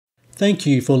Thank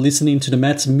you for listening to the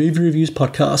Matt's Movie Reviews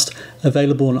podcast,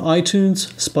 available on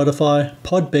iTunes, Spotify,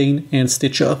 Podbean, and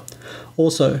Stitcher.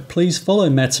 Also, please follow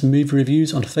Matt's Movie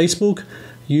Reviews on Facebook,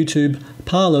 YouTube,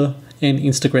 Parler, and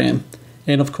Instagram.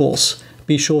 And of course,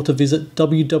 be sure to visit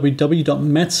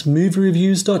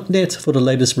www.mattsmoviereviews.net for the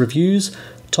latest reviews,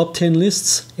 top 10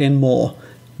 lists, and more.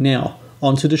 Now,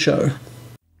 on to the show.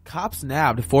 Cops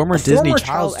nabbed former Disney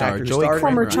child star Joey Cramer.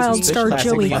 Former child star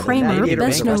Joey Cramer,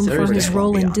 best known for his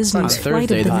role in Disney's Flight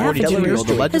of the Navigator,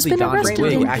 has been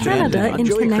arrested in Canada in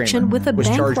connection with a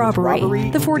bank robbery.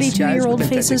 The 42-year-old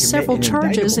faces several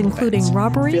charges, including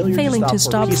robbery, failing to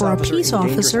stop for a peace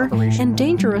officer, and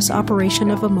dangerous operation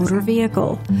of a motor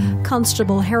vehicle.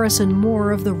 Constable Harrison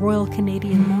Moore of the Royal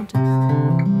Canadian Mounted.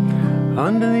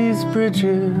 Under these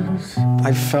bridges,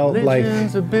 I felt like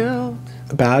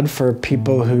bad for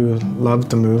people who loved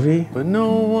the movie. But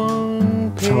no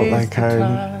one Felt like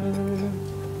I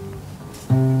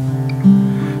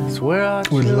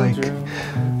would like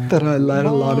that I let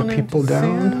a lot of people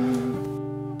down.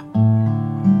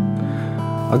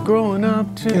 Are growing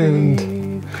up to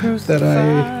And that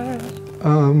I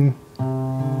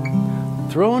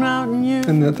thrown out in you,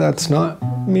 and that's not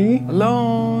me.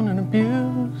 alone and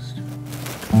abused,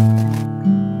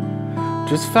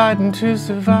 just fighting to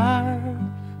survive.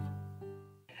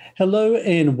 Hello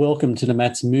and welcome to the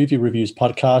Matt's Movie Reviews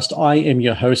podcast. I am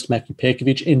your host, Matthew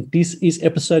Pejkovic, and this is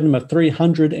episode number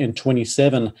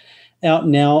 327. Out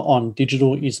now on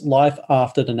digital is Life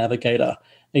After the Navigator,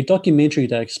 a documentary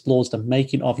that explores the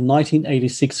making of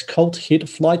 1986 cult hit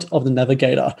Flight of the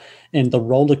Navigator and the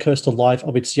roller coaster life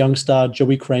of its young star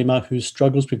Joey Cramer, who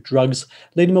struggles with drugs,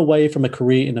 leading him away from a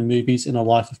career in the movies and a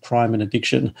life of crime and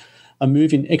addiction. A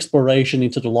moving exploration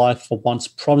into the life of a once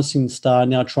promising star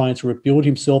now trying to rebuild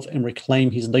himself and reclaim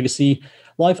his legacy.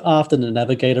 Life After the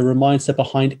Navigator reminds that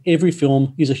behind every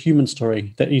film is a human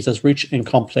story that is as rich and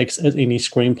complex as any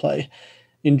screenplay.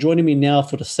 And joining me now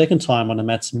for the second time on the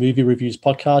Matt's Movie Reviews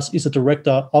podcast is the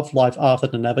director of Life After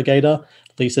the Navigator,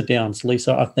 Lisa Downs.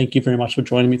 Lisa, I thank you very much for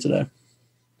joining me today.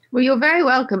 Well, you're very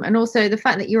welcome. And also the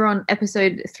fact that you're on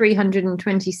episode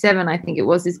 327, I think it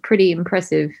was, is pretty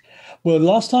impressive. Well,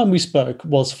 last time we spoke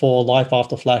was for Life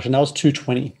After Flash, and that was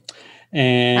 220.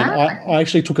 And I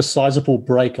actually took a sizable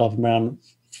break of around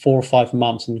 4 or 5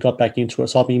 months and got back into it.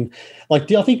 So I've been, I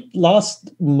think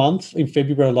last month in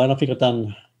February alone, I think I've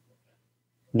done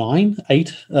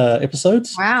 8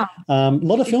 episodes. Wow. A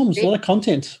lot of films, a lot of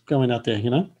content going out there, you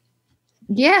know?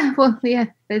 Yeah, well, yeah.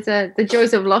 There's the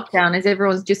joys of lockdown is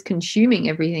everyone's just consuming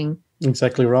everything.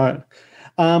 Exactly right.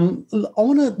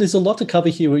 There's a lot to cover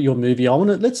here with your movie.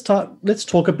 Let's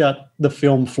talk about the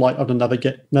film Flight of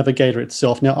the Navigator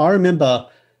itself. Now, I remember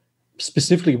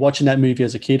specifically watching that movie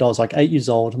as a kid. I was like 8 years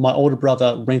old. My older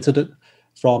brother rented it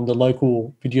from the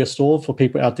local video store, for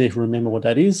people out there who remember what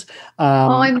that is.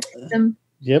 I miss them.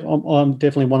 Yep, I'm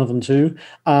definitely one of them too.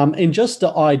 And just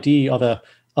the idea of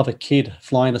a kid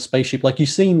flying a spaceship,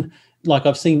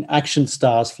 I've seen action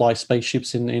stars fly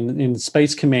spaceships in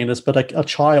Space Commanders, but a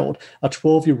child, a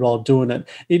 12-year-old doing it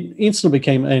instantly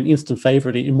became an instant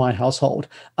favorite in my household.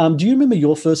 Do you remember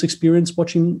your first experience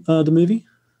watching the movie?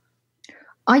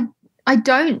 I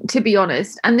don't, to be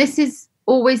honest. And this has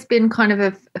always been kind of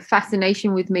a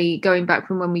fascination with me, going back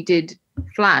from when we did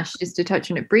Flash, just to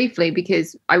touch on it briefly,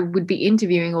 because I would be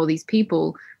interviewing all these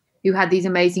people who had these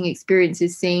amazing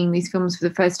experiences seeing these films for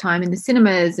the first time in the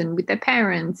cinemas and with their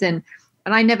parents. And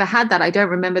I never had that. I don't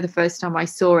remember the first time I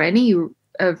saw any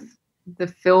of the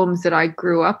films that I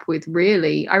grew up with,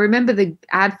 really. I remember the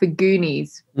ad for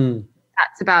Goonies.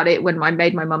 That's about it, when I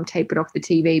made my mum tape it off the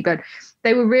TV. But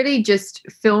they were really just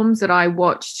films that I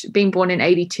watched. Being born in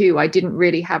 82, I didn't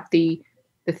really have the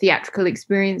theatrical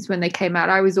experience when they came out.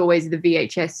 I was always the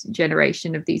VHS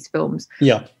generation of these films.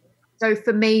 Yeah. So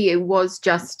for me, it was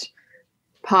just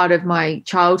part of my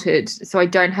childhood. So I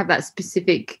don't have that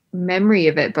specific memory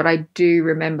of it, but I do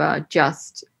remember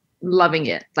just loving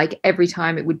it. Like every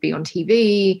time it would be on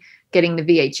TV, getting the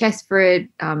VHS for it,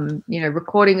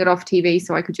 recording it off TV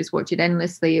so I could just watch it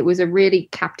endlessly. It was a really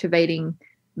captivating,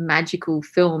 magical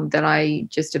film that I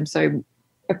just am so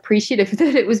appreciative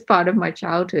that it was part of my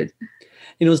childhood.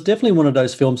 It was definitely one of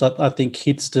those films I think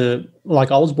hits I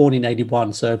was born in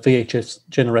 81, so VHS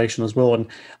generation as well. And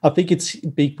I think it's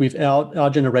big with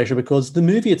our generation because the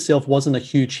movie itself wasn't a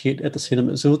huge hit at the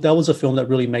cinemas. That was a film that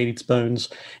really made its bones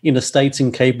in the States,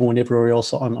 in cable and everywhere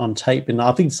else on tape. And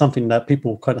I think it's something that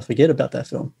people kind of forget about that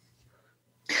film.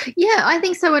 Yeah, I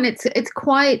think so. And it's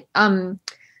quite,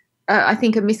 I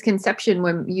think, a misconception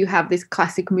when you have this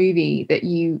classic movie that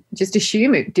you just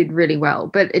assume it did really well.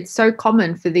 But it's so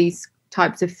common for these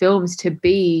types of films to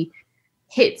be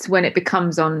hits when it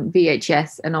becomes on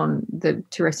VHS and on the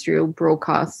terrestrial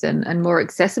broadcasts and more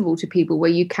accessible to people,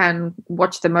 where you can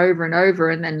watch them over and over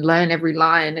and then learn every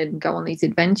line and go on these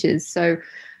adventures. So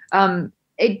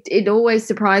it always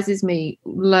surprises me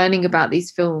learning about these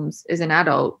films as an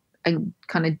adult and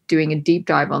kind of doing a deep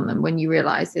dive on them when you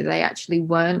realize that they actually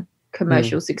weren't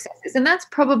commercial successes. And that's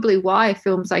probably why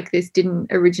films like this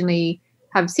didn't originally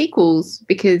have sequels,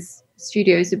 because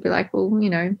studios would be like, well, you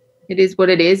know, it is what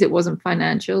it is. It wasn't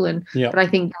financial. But I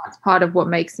think that's part of what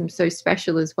makes them so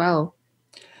special as well.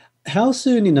 How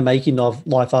soon in the making of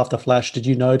Life After Flash did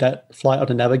you know that Flight of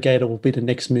the Navigator will be the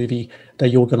next movie that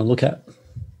you're going to look at?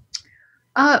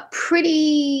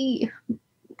 Pretty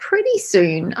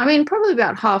soon. I mean, probably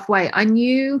about halfway. I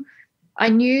knew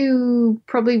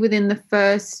probably within the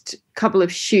first couple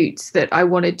of shoots that I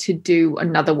wanted to do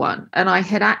another one. And I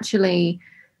had actually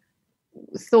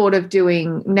thought of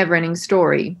doing Neverending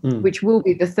Story, which will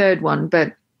be the third one.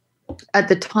 But at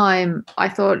the time I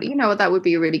thought, you know what, that would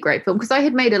be a really great film, because I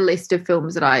had made a list of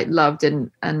films that I loved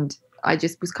and I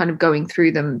just was kind of going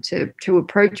through them to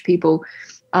approach people.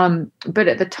 But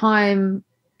at the time,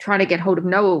 trying to get hold of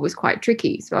Noah was quite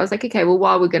tricky. So I was like, okay, well,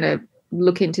 while we're going to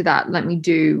look into that, let me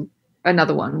do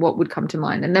another one. What would come to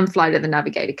mind? And then Flight of the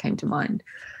Navigator came to mind.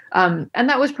 And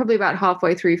that was probably about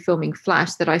halfway through filming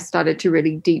Flash that I started to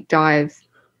really deep dive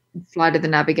Flight of the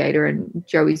Navigator and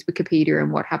Joey's Wikipedia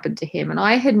and what happened to him. And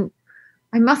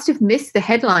I must have missed the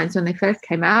headlines when they first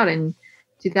came out in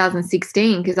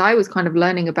 2016, because I was kind of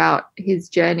learning about his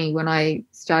journey when I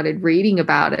started reading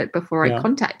about it before I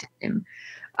contacted him.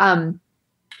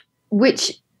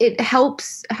 Which it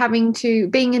helps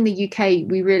being in the UK,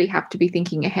 we really have to be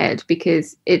thinking ahead,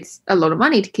 because it's a lot of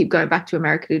money to keep going back to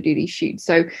America to do these shoots.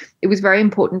 So it was very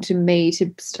important to me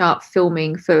to start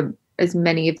filming for as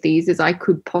many of these as I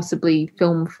could possibly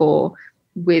film for,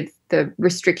 with the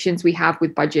restrictions we have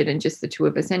with budget and just the two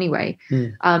of us anyway.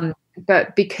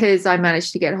 But because I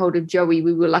managed to get hold of Joey,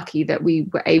 we were lucky that we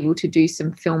were able to do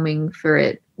some filming for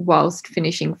it whilst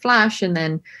finishing Flash, and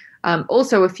then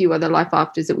also a few other life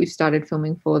afters that we've started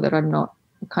filming for that I'm not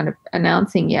kind of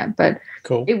announcing yet. But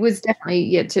cool. It was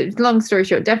definitely, long story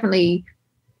short, definitely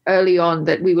early on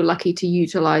that we were lucky to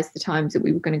utilize the times that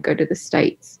we were going to go to the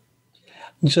States.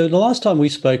 So the last time we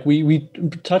spoke, we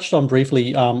touched on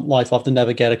briefly Life After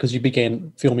Navigator, because you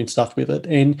began filming stuff with it.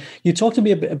 And you talked to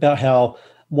me about how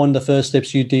one of the first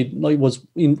steps you did was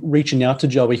in reaching out to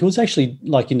Joey. He was actually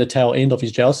in the tail end of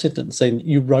his jail sentence, and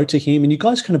you wrote to him, and you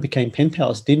guys kind of became pen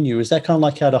pals, didn't you? Is that kind of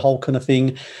like how the whole kind of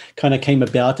thing kind of came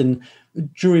about? And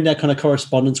during that kind of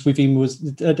correspondence with him,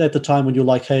 was at the time when you're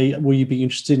like, hey, will you be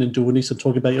interested in doing this and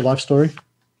talk about your life story?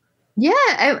 Yeah,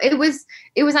 it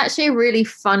was actually a really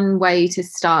fun way to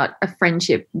start a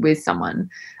friendship with someone.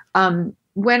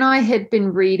 When I had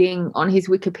been reading on his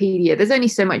Wikipedia, there's only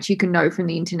so much you can know from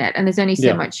the internet, and there's only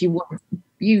so much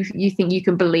you think you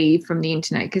can believe from the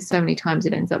internet, because so many times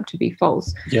it ends up to be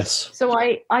false. Yes. So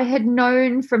I had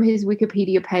known from his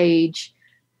Wikipedia page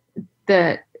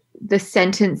that the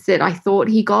sentence that I thought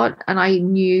he got, and I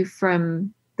knew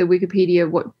from the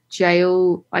Wikipedia what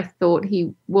jail I thought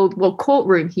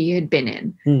courtroom he had been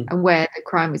in and where the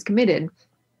crime was committed.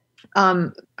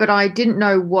 But I didn't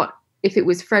know if it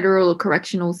was federal or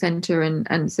correctional center.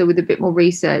 And so with a bit more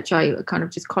research, I kind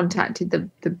of just contacted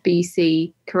the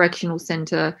BC Correctional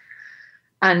Center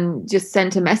and just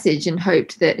sent a message and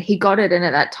hoped that he got it. And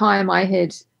at that time I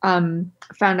had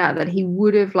found out that he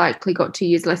would have likely got 2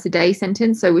 years less a day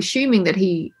sentence. So assuming that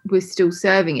he was still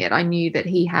serving it, I knew that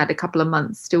he had a couple of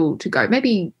months still to go,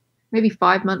 maybe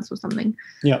 5 months or something.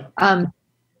 Yeah.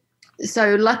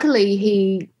 So luckily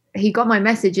he got my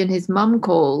message, and his mum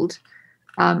called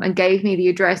and gave me the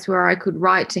address where I could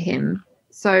write to him.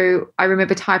 So I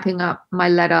remember typing up my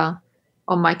letter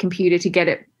on my computer to get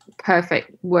it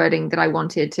perfect wording that I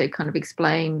wanted to kind of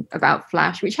explain about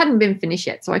Flash, which hadn't been finished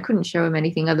yet. So I couldn't show him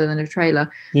anything other than a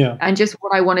trailer. Yeah. And just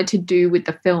what I wanted to do with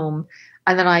the film.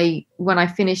 And then when I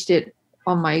finished it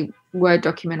on my Word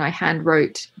document, I hand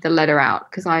wrote the letter out,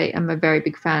 because I am a very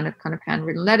big fan of kind of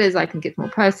handwritten letters. I think it's more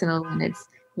personal, and it's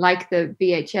like the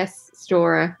VHS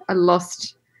store, a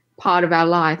lost part of our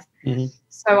life. Mm-hmm.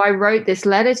 So I wrote this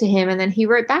letter to him, and then he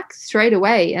wrote back straight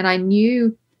away. And I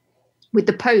knew, with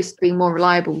the post being more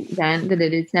reliable then than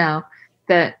it is now,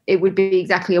 that it would be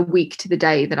exactly a week to the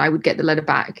day that I would get the letter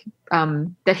back,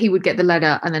 that he would get the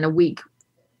letter, and then a week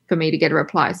for me to get a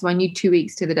reply. So I knew 2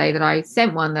 weeks to the day that I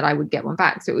sent one that I would get one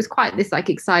back. So it was quite this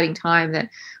exciting time that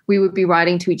we would be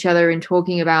writing to each other and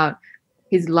talking about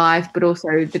his life, but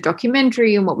also the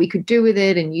documentary and what we could do with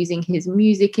it, and using his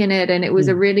music in it. And it was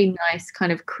a really nice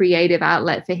kind of creative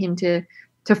outlet for him to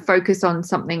to focus on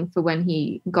something for when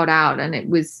he got out. And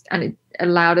it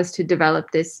allowed us to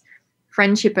develop this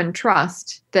friendship and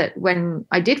trust that when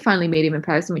I did finally meet him in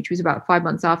person, which was about 5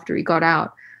 months after he got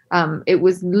out, it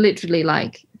was literally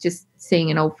like just seeing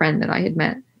an old friend that I had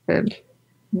met.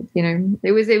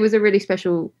 It was a really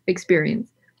special experience.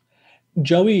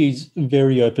 Joey is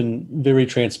very open, very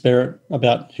transparent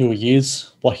about who he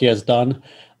is, what he has done.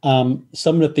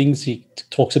 Some of the things he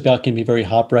talks about can be very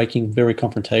heartbreaking, very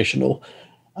confrontational.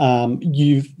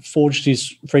 You've forged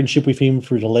his friendship with him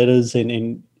through the letters,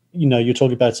 and you're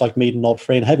talking about it's like meeting an old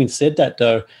friend. Having said that,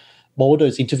 though, what were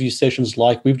those interview sessions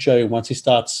like with Joey once he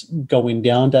starts going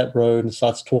down that road and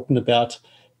starts talking about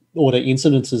all the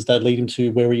incidences that lead him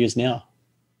to where he is now?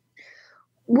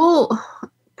 Well,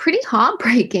 pretty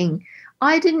heartbreaking.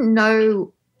 I didn't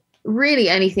know really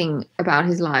anything about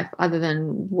his life other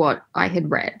than what I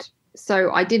had read.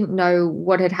 So I didn't know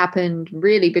what had happened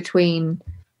really between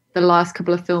the last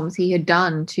couple of films he had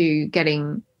done to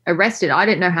getting arrested. I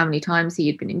didn't know how many times he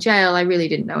had been in jail. I really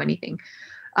didn't know anything.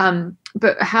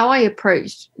 But how I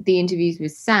approached the interviews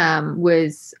with Sam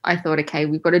was, I thought, okay,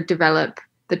 we've got to develop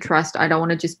the trust. I don't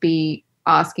want to just be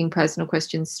asking personal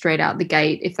questions straight out the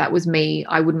gate. If that was me,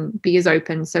 I wouldn't be as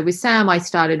open. So with Sam, I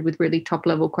started with really top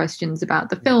level questions about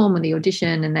the film and the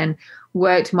audition, and then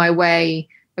worked my way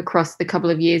across the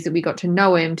couple of years that we got to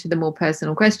know him to the more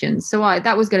personal questions. So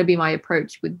that was going to be my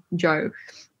approach with Joe.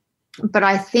 But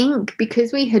I think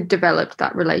because we had developed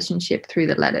that relationship through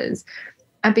the letters,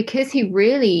 and because he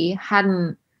really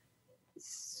hadn't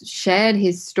shared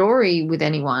his story with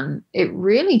anyone, it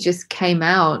really just came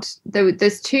out.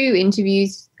 There's 2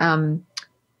 interviews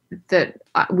that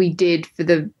we did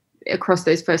across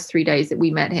those first 3 days that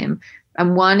we met him.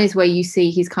 And one is where you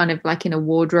see he's kind of like in a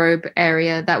wardrobe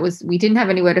area. We didn't have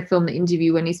anywhere to film the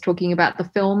interview when he's talking about the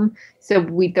film. So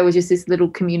there was just this little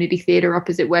community theater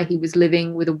opposite where he was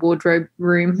living with a wardrobe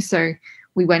room. So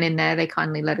we went in there. They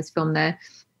kindly let us film there.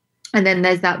 And then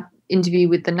there's that interview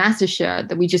with the NASA shirt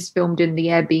that we just filmed in the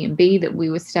Airbnb that we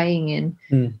were staying in.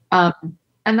 And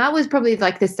that was probably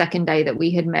like the second day that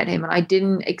we had met him. And I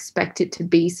didn't expect it to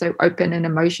be so open and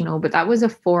emotional, but that was a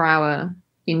 4-hour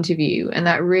interview. And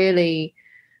that really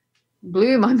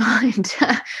blew my mind.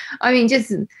 I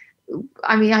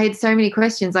had so many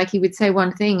questions. Like, he would say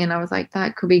one thing and I was like,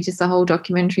 that could be just a whole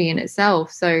documentary in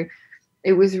itself. So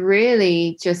it was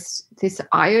really just this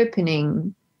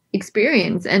eye-opening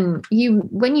experience. And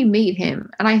when you meet him,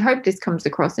 and I hope this comes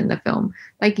across in the film,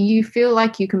 like, you feel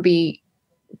like you can be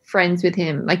friends with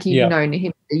him, like you've known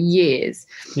him for years.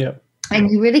 Yeah. And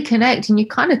you really connect, and you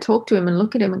kind of talk to him and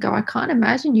look at him and go, I can't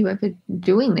imagine you ever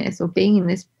doing this or being in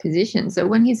this position. So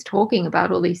when he's talking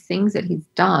about all these things that he's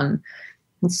done,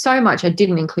 and so much I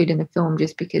didn't include in the film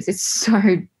just because it's so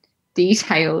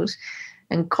detailed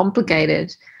and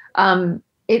complicated,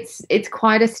 it's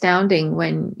quite astounding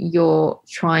when you're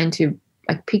trying to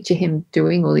like picture him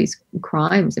doing all these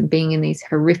crimes and being in these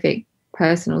horrific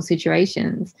personal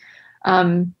situations.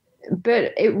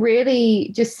 But it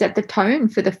really just set the tone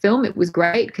for the film. It was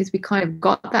great because we kind of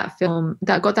got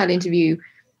that interview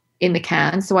in the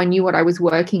can. So I knew what I was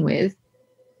working with.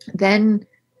 Then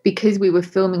because we were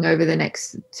filming over the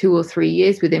next 2 or 3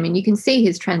 years with him, and you can see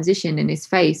his transition in his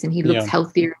face, and he looks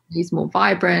healthier, he's more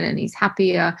vibrant, and he's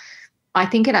happier. I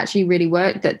think it actually really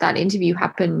worked that interview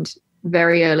happened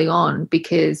very early on,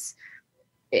 because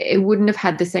it wouldn't have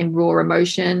had the same raw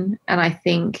emotion. And I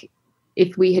think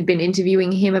if we had been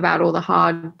interviewing him about all the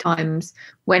hard times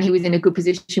when he was in a good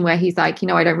position where he's like,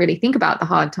 I don't really think about the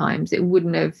hard times, it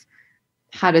wouldn't have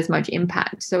had as much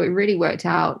impact. So it really worked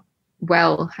out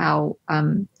well how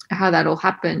that all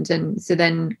happened. And so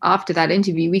then after that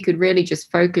interview, we could really just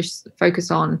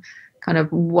focus on kind of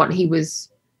what he was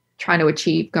trying to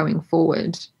achieve going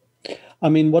forward. I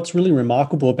mean, what's really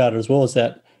remarkable about it as well is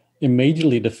that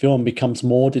immediately the film becomes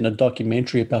more than a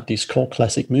documentary about this cult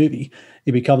classic movie.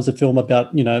 It becomes a film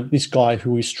about, this guy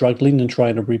who is struggling and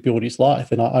trying to rebuild his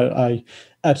life. And I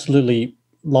absolutely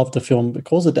love the film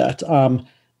because of that.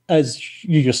 As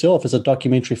you yourself, as a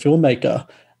documentary filmmaker,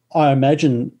 I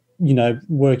imagine,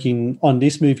 working on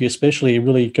this movie especially, it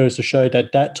really goes to show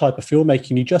that type of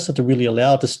filmmaking, you just have to really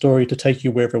allow the story to take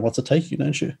you wherever it wants to take you,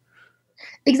 don't you?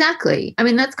 Exactly. I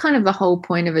mean, that's kind of the whole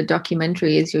point of a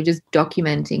documentary, is you're just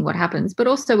documenting what happens, but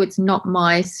also it's not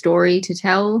my story to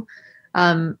tell,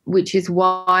 which is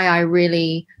why I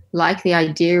really like the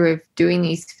idea of doing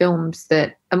these films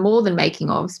that are more than making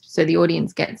ofs, so the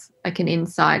audience gets like an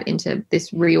insight into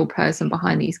this real person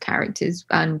behind these characters.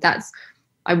 And that's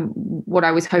what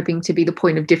I was hoping to be the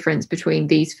point of difference between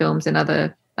these films and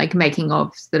other like making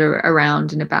ofs that are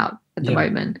around and about at the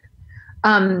moment.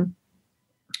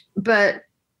 But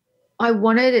I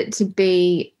wanted it to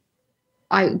be,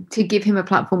 to give him a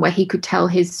platform where he could tell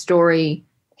his story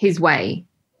his way,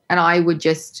 and I would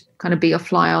just kind of be a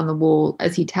fly on the wall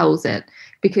as he tells it.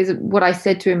 Because what I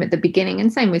said to him at the beginning,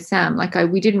 and same with Sam, like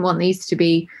we didn't want these to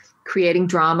be creating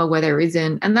drama where there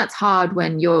isn't. And that's hard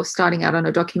when you're starting out on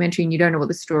a documentary and you don't know what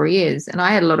the story is. And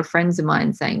I had a lot of friends of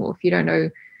mine saying, well, if you don't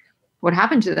know what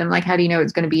happened to them, like, how do you know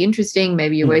it's going to be interesting?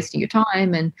 Maybe you're wasting your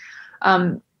time. And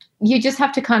you just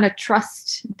have to kind of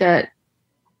trust that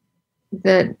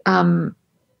they'll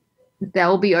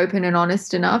be open and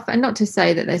honest enough. And not to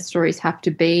say that their stories have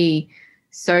to be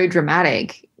so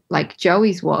dramatic like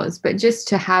Joey's was, but just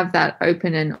to have that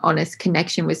open and honest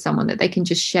connection with someone that they can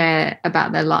just share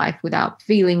about their life without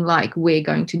feeling like we're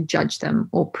going to judge them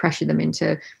or pressure them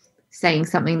into saying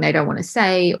something they don't want to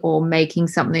say, or making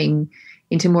something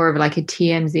into more of like a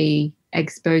TMZ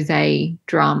expose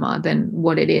drama than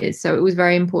what it is. So it was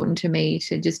very important to me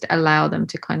to just allow them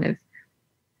to kind of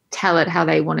tell it how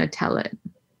they want to tell it.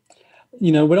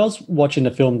 You know, when I was watching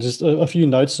the film, just a few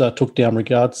notes I took down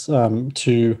regards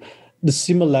to the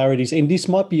similarities, and this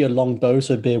might be a long bow,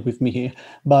 so bear with me here,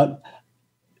 but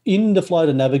in the Flight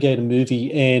of Navigator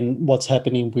movie and what's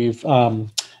happening with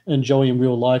and Joey in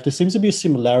real life, there seems to be a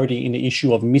similarity in the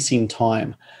issue of missing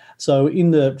time. So in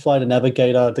the Flight of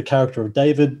Navigator, the character of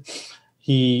David,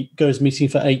 he goes missing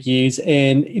for 8 years,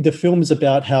 and the film is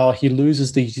about how he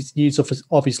loses these years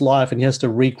of his life, and he has to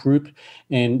regroup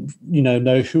and, you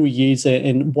know who he is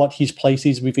and what his place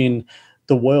is within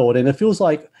the world. And it feels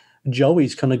like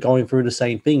Joey's kind of going through the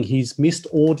same thing. He's missed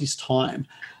all this time.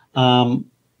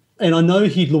 And I know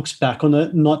he looks back on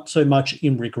it not so much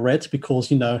in regret, because,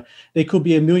 there could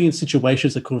be a million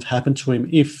situations that could have happened to him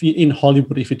in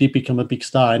Hollywood if he did become a big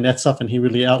star, and that's something he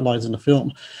really outlines in the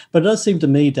film. But it does seem to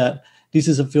me that this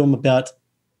is a film about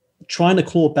trying to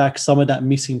claw back some of that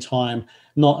missing time,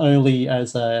 not only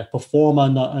as a performer,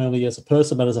 not only as a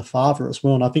person, but as a father as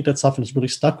well. And I think that's something that's really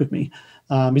stuck with me.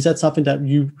 Is that something that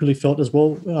you really felt as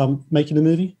well, making the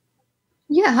movie?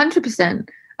 Yeah, 100%.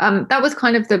 That was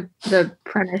kind of the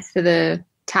premise for the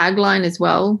tagline as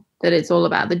well, that it's all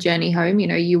about the journey home.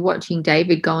 You're watching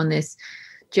David go on this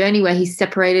journey where he's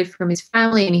separated from his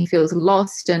family and he feels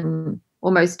lost and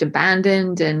almost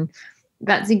abandoned. And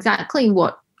that's exactly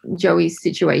what Joey's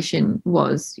situation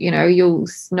was. You'll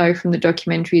know from the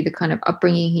documentary the kind of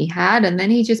upbringing he had, and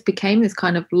then he just became this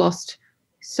kind of lost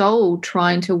soul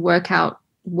trying to work out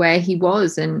where he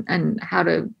was and how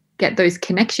to get those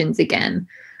connections again.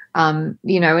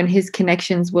 And his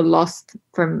connections were lost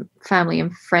from family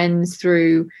and friends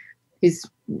through his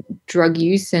drug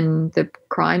use and the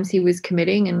crimes he was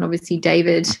committing. And obviously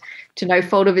David, to no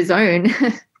fault of his own,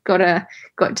 got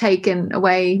taken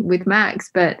away with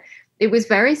Max. But it was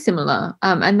very similar.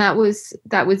 And that was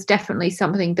definitely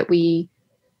something that we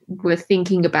were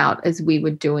thinking about as we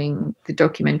were doing the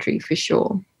documentary, for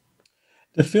sure.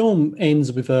 The film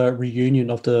ends with a reunion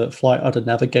of the Flight of the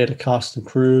Navigator cast and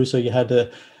crew. So you had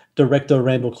the director,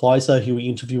 Randall Kleiser, who we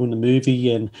interview in the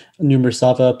movie, and numerous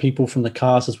other people from the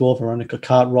cast as well, Veronica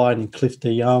Cartwright and Cliff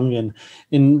DeYoung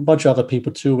and a bunch of other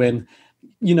people too. And,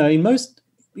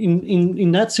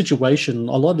 in that situation,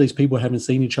 a lot of these people haven't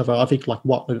seen each other, I think,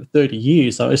 30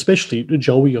 years, so especially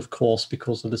Joey, of course,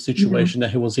 because of the situation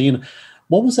that he was in.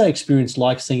 What was that experience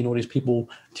like, seeing all these people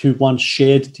who once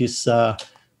shared this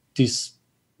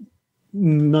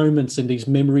moments and these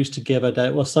memories together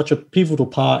that was such a pivotal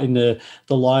part in the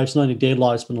lives, not only their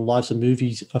lives, but the lives of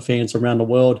movies fans around the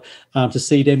world, to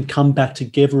see them come back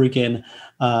together again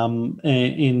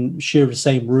and share the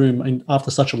same room after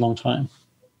such a long time?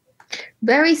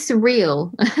 Very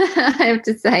surreal, I have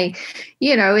to say.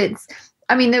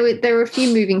 There were a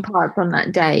few moving parts on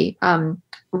that day.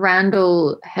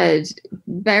 Randall had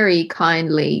very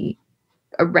kindly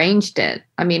arranged it.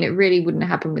 It really wouldn't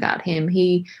happen without him.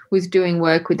 He was doing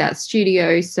work with that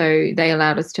studio, so they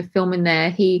allowed us to film in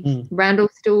there. Randall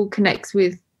still connects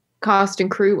with cast and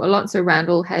crew a lot, so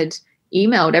Randall had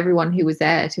emailed everyone who was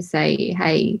there to say,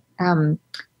 hey,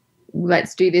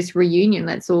 let's do this reunion,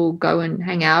 let's all go and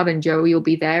hang out, and Joey will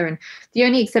be there. And the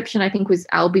only exception, I think, was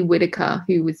Albie Whitaker,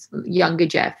 who was younger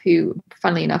Jeff, who,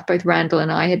 funnily enough, both Randall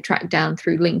and I had tracked down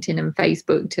through LinkedIn and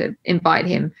Facebook to invite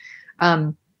him.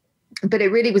 But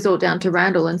it really was all down to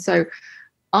Randall. And so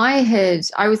I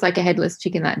was like a headless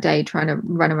chicken that day, trying to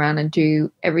run around and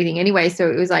do everything anyway. So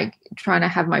it was like trying to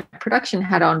have my production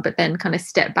hat on, but then kind of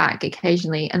step back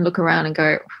occasionally and look around and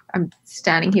go, I'm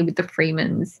standing here with the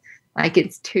Freemans. Like,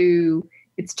 it's too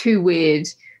weird.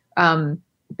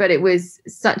 But it was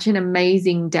such an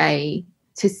amazing day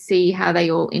to see how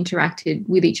they all interacted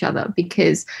with each other,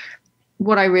 because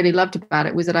what I really loved about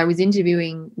it was that I was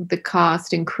interviewing the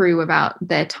cast and crew about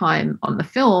their time on the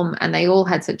film, and they all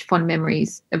had such fond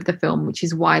memories of the film, which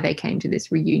is why they came to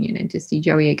this reunion and to see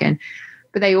Joey again.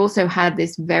 But they also had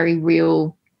this very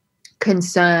real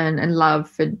concern and love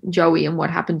for Joey and what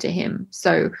happened to him.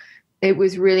 So it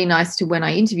was really nice to, when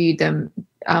I interviewed them,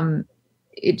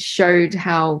 it showed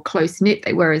how close-knit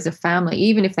they were as a family,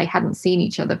 even if they hadn't seen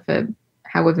each other for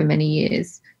however many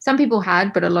years. Some people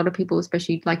had, but a lot of people,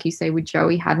 especially like you say with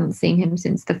Joey, hadn't seen him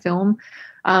since the film.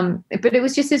 But it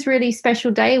was just this really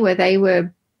special day where they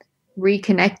were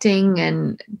reconnecting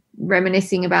and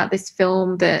reminiscing about this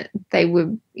film that they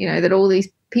were, that all these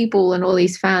people and all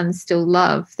these fans still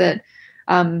love. That,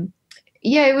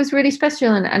 it was really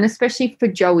special. And especially for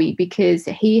Joey, because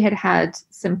he had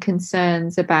some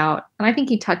concerns about, and I think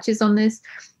he touches on this,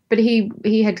 but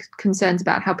he had concerns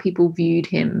about how people viewed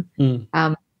him.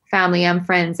 Family and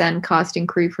friends and cast and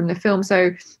crew from the film.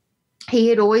 So he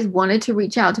had always wanted to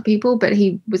reach out to people, but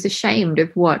he was ashamed of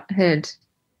what had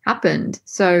happened.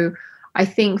 So I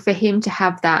think for him to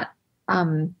have that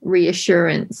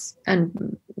reassurance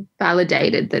and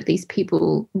validated that these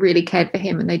people really cared for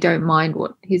him and they don't mind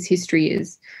what his history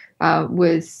is,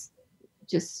 was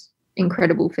just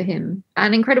incredible for him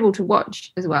and incredible to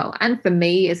watch as well. And for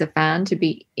me as a fan to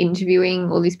be interviewing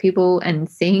all these people and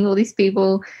seeing all these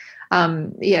people,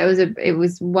 it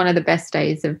was one of the best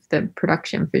days of the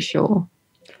production for sure.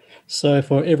 So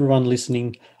for everyone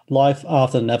listening, Life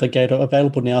After the Navigator,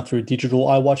 available now through digital.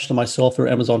 I watched it myself through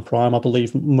Amazon Prime. I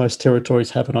believe most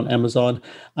territories have it on Amazon.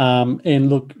 And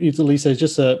look, Lisa, it's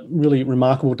just a really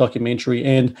remarkable documentary.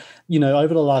 And,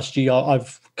 over the last year,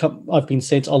 I've been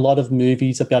sent a lot of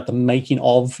movies about the making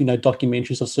of,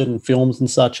 documentaries of certain films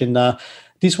and such. And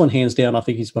this one, hands down, I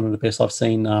think is one of the best I've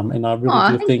seen. And I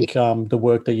really do think the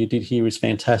work that you did here is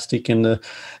fantastic. And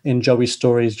Joey's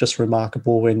story is just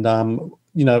remarkable. And,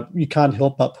 you can't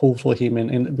help but pull for him.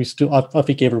 And we still, I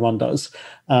think everyone does.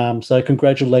 So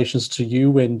congratulations to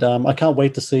you. And I can't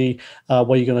wait to see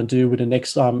what you're going to do with the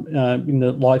next in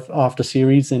the Life After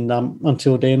series. And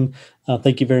until then,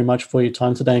 thank you very much for your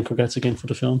time today. And congrats again for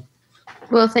the film.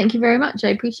 Well, thank you very much. I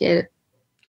appreciate it.